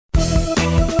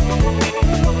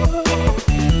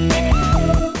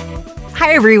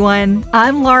Hi, everyone.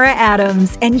 I'm Laura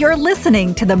Adams, and you're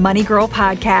listening to the Money Girl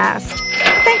Podcast.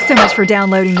 Thanks so much for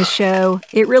downloading the show.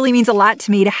 It really means a lot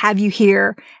to me to have you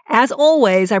here. As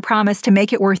always, I promise to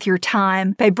make it worth your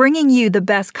time by bringing you the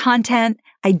best content,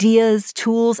 ideas,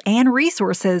 tools, and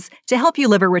resources to help you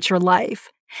live a richer life.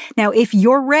 Now, if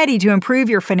you're ready to improve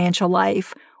your financial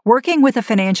life, working with a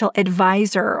financial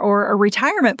advisor or a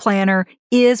retirement planner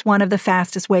is one of the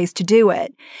fastest ways to do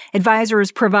it.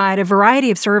 Advisors provide a variety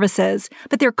of services,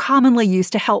 but they're commonly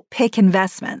used to help pick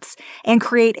investments and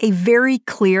create a very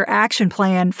clear action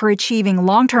plan for achieving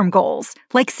long-term goals,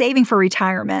 like saving for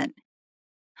retirement.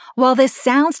 While this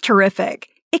sounds terrific,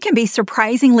 it can be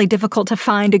surprisingly difficult to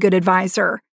find a good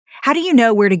advisor. How do you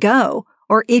know where to go,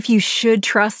 or if you should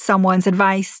trust someone's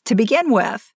advice to begin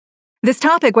with? This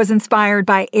topic was inspired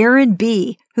by Erin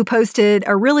B., who posted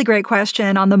a really great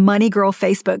question on the Money Girl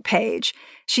Facebook page.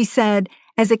 She said,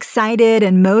 "As excited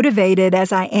and motivated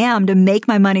as I am to make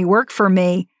my money work for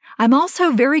me, I'm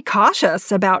also very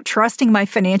cautious about trusting my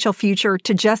financial future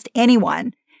to just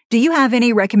anyone. Do you have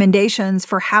any recommendations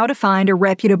for how to find a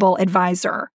reputable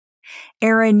advisor?"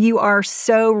 Erin, you are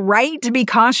so right to be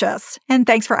cautious, and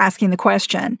thanks for asking the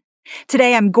question.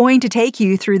 Today, I'm going to take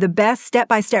you through the best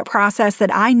step-by-step process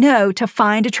that I know to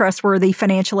find a trustworthy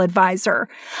financial advisor.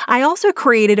 I also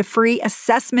created a free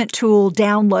assessment tool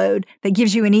download that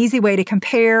gives you an easy way to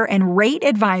compare and rate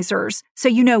advisors so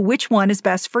you know which one is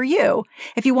best for you.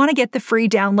 If you want to get the free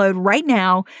download right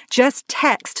now, just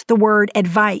text the word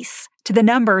advice to the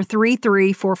number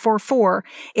 33444.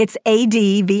 It's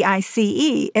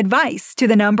ADVICE, advice, to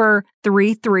the number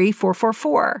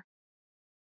 33444.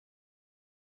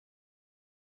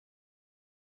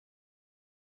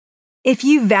 If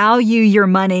you value your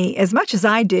money as much as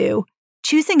I do,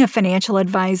 choosing a financial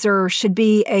advisor should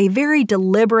be a very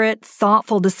deliberate,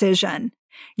 thoughtful decision.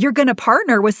 You're going to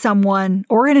partner with someone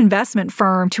or an investment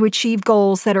firm to achieve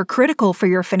goals that are critical for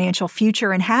your financial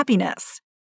future and happiness.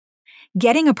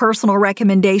 Getting a personal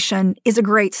recommendation is a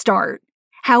great start.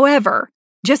 However,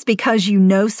 just because you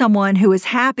know someone who is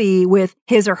happy with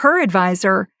his or her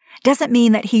advisor doesn't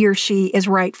mean that he or she is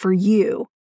right for you.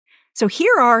 So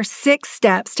here are 6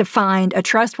 steps to find a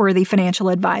trustworthy financial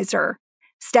advisor.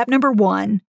 Step number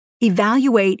 1,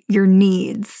 evaluate your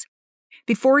needs.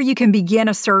 Before you can begin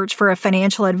a search for a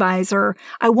financial advisor,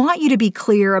 I want you to be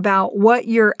clear about what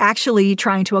you're actually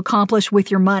trying to accomplish with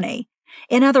your money.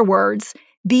 In other words,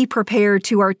 be prepared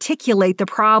to articulate the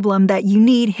problem that you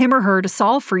need him or her to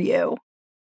solve for you.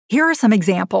 Here are some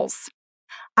examples.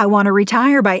 I want to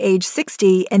retire by age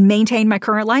 60 and maintain my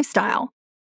current lifestyle.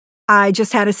 I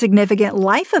just had a significant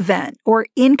life event or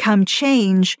income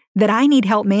change that I need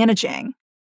help managing.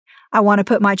 I want to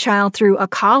put my child through a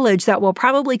college that will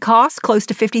probably cost close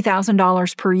to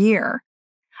 $50,000 per year.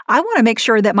 I want to make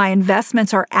sure that my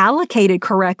investments are allocated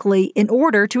correctly in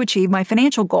order to achieve my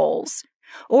financial goals.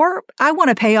 Or I want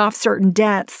to pay off certain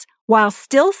debts while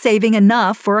still saving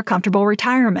enough for a comfortable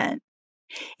retirement.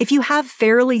 If you have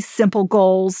fairly simple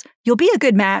goals, you'll be a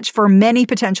good match for many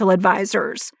potential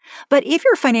advisors. But if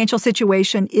your financial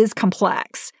situation is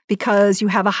complex because you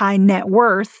have a high net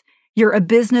worth, you're a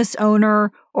business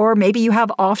owner, or maybe you have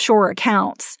offshore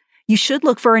accounts, you should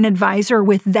look for an advisor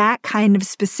with that kind of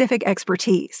specific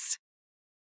expertise.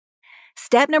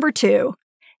 Step number 2,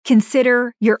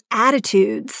 consider your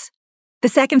attitudes. The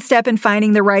second step in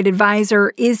finding the right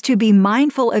advisor is to be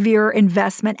mindful of your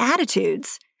investment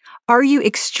attitudes. Are you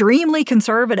extremely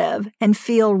conservative and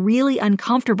feel really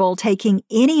uncomfortable taking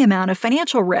any amount of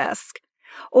financial risk?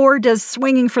 Or does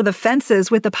swinging for the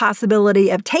fences with the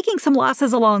possibility of taking some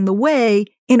losses along the way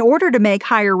in order to make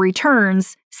higher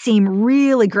returns seem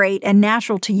really great and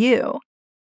natural to you?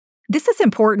 This is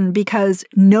important because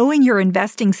knowing your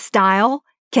investing style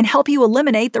can help you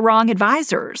eliminate the wrong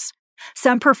advisors.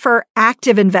 Some prefer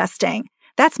active investing.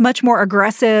 That's much more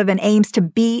aggressive and aims to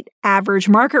beat average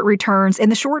market returns in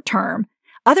the short term.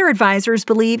 Other advisors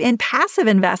believe in passive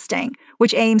investing,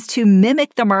 which aims to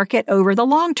mimic the market over the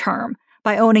long term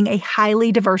by owning a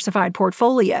highly diversified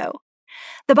portfolio.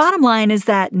 The bottom line is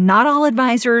that not all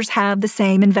advisors have the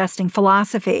same investing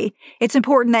philosophy. It's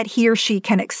important that he or she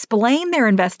can explain their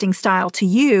investing style to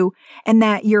you and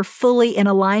that you're fully in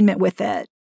alignment with it.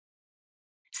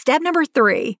 Step number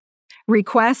 3,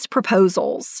 request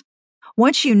proposals.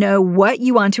 Once you know what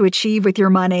you want to achieve with your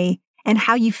money and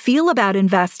how you feel about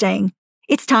investing,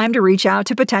 it's time to reach out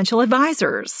to potential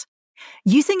advisors.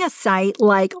 Using a site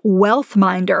like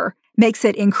WealthMinder makes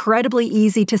it incredibly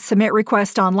easy to submit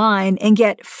requests online and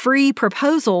get free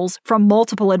proposals from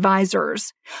multiple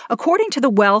advisors. According to the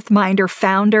WealthMinder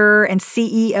founder and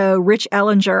CEO, Rich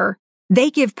Ellinger, They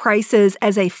give prices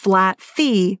as a flat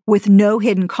fee with no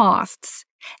hidden costs.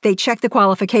 They check the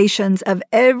qualifications of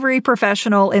every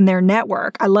professional in their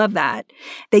network. I love that.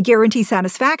 They guarantee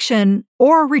satisfaction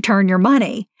or return your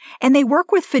money. And they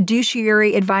work with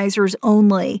fiduciary advisors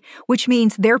only, which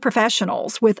means they're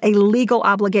professionals with a legal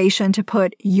obligation to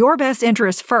put your best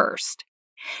interests first.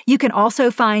 You can also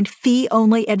find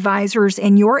fee-only advisors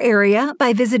in your area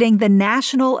by visiting the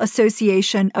National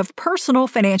Association of Personal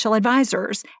Financial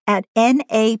Advisors at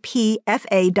napfa.org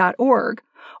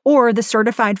or the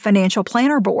Certified Financial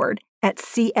Planner Board at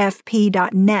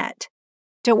cfp.net.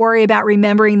 Don't worry about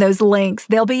remembering those links.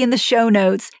 They'll be in the show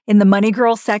notes in the Money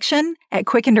Girl section at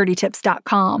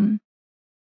quickanddirtytips.com.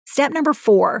 Step number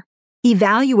 4,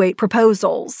 evaluate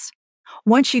proposals.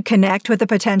 Once you connect with a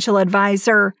potential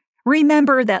advisor,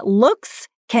 remember that looks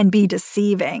can be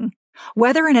deceiving.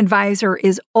 Whether an advisor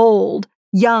is old,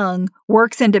 young,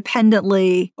 works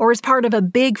independently, or is part of a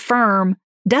big firm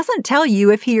doesn't tell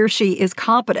you if he or she is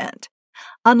competent.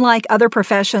 Unlike other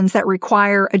professions that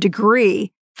require a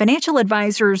degree, financial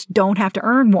advisors don't have to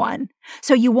earn one.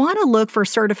 So you want to look for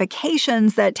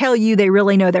certifications that tell you they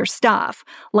really know their stuff,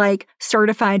 like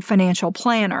Certified Financial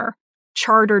Planner,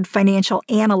 Chartered Financial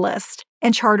Analyst,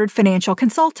 and Chartered Financial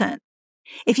Consultant.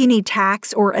 If you need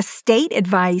tax or estate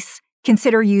advice,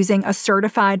 consider using a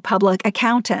certified public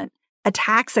accountant, a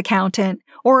tax accountant,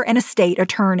 or an estate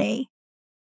attorney.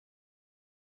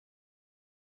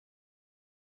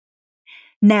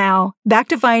 Now, back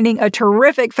to finding a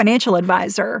terrific financial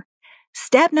advisor.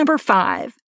 Step number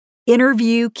 5,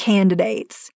 interview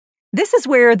candidates. This is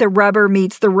where the rubber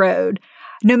meets the road.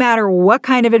 No matter what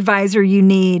kind of advisor you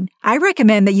need, I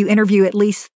recommend that you interview at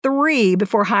least 3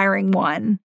 before hiring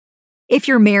one. If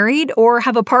you're married or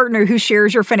have a partner who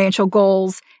shares your financial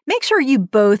goals, make sure you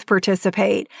both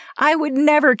participate. I would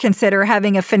never consider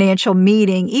having a financial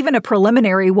meeting, even a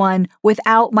preliminary one,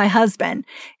 without my husband.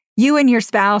 You and your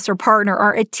spouse or partner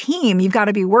are a team. You've got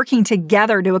to be working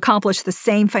together to accomplish the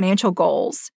same financial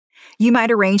goals. You might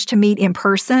arrange to meet in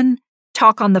person,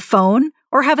 talk on the phone,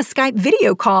 or have a Skype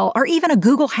video call, or even a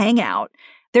Google Hangout.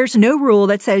 There's no rule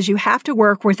that says you have to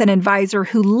work with an advisor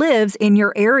who lives in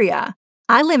your area.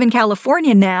 I live in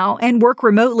California now and work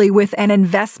remotely with an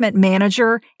investment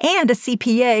manager and a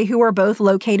CPA who are both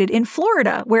located in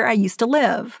Florida, where I used to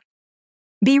live.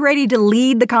 Be ready to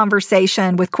lead the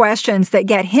conversation with questions that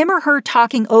get him or her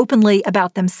talking openly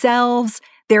about themselves,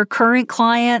 their current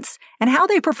clients, and how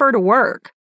they prefer to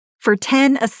work. For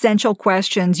 10 essential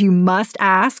questions you must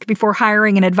ask before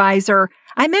hiring an advisor,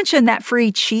 I mentioned that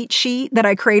free cheat sheet that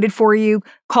I created for you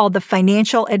called the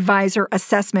Financial Advisor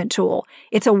Assessment Tool.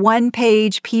 It's a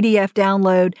 1-page PDF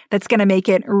download that's going to make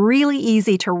it really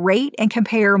easy to rate and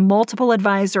compare multiple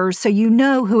advisors so you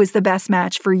know who is the best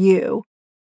match for you.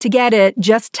 To get it,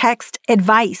 just text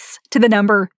ADVICE to the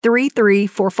number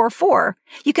 33444.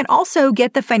 You can also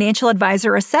get the Financial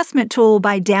Advisor Assessment Tool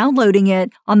by downloading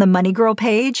it on the Money Girl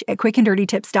page at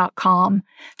quickanddirtytips.com.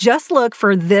 Just look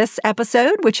for this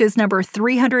episode, which is number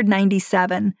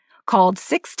 397, called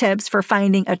 6 Tips for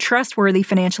Finding a Trustworthy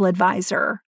Financial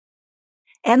Advisor.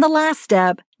 And the last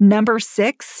step, number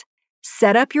 6,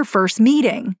 set up your first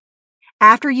meeting.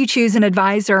 After you choose an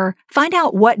advisor, find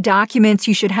out what documents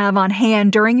you should have on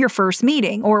hand during your first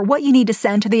meeting or what you need to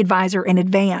send to the advisor in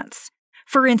advance.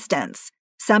 For instance,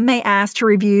 some may ask to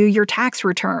review your tax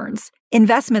returns,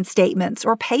 investment statements,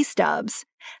 or pay stubs.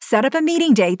 Set up a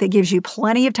meeting date that gives you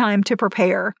plenty of time to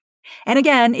prepare. And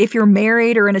again, if you're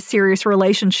married or in a serious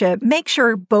relationship, make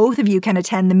sure both of you can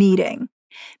attend the meeting.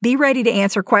 Be ready to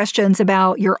answer questions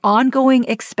about your ongoing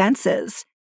expenses,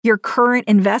 your current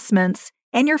investments,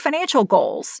 and your financial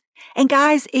goals. And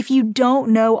guys, if you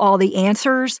don't know all the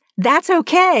answers, that's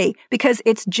okay because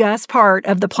it's just part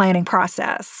of the planning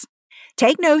process.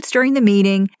 Take notes during the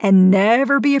meeting and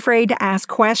never be afraid to ask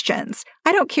questions.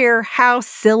 I don't care how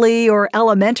silly or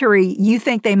elementary you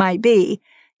think they might be.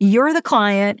 You're the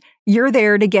client. You're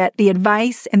there to get the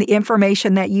advice and the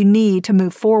information that you need to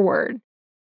move forward.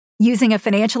 Using a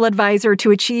financial advisor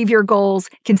to achieve your goals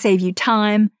can save you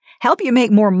time, help you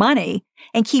make more money,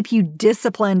 and keep you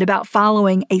disciplined about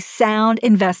following a sound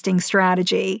investing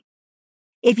strategy.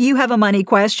 If you have a money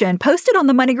question, post it on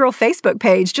the Money Girl Facebook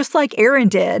page, just like Erin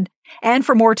did. And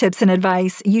for more tips and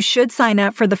advice, you should sign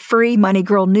up for the free Money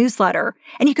Girl newsletter.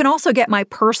 And you can also get my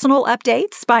personal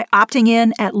updates by opting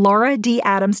in at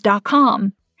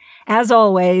lauradadams.com. As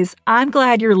always, I'm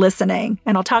glad you're listening,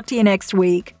 and I'll talk to you next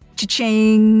week.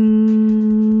 Cha-ching!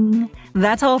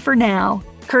 That's all for now,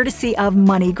 courtesy of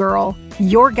Money Girl,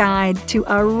 your guide to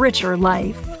a richer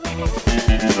life.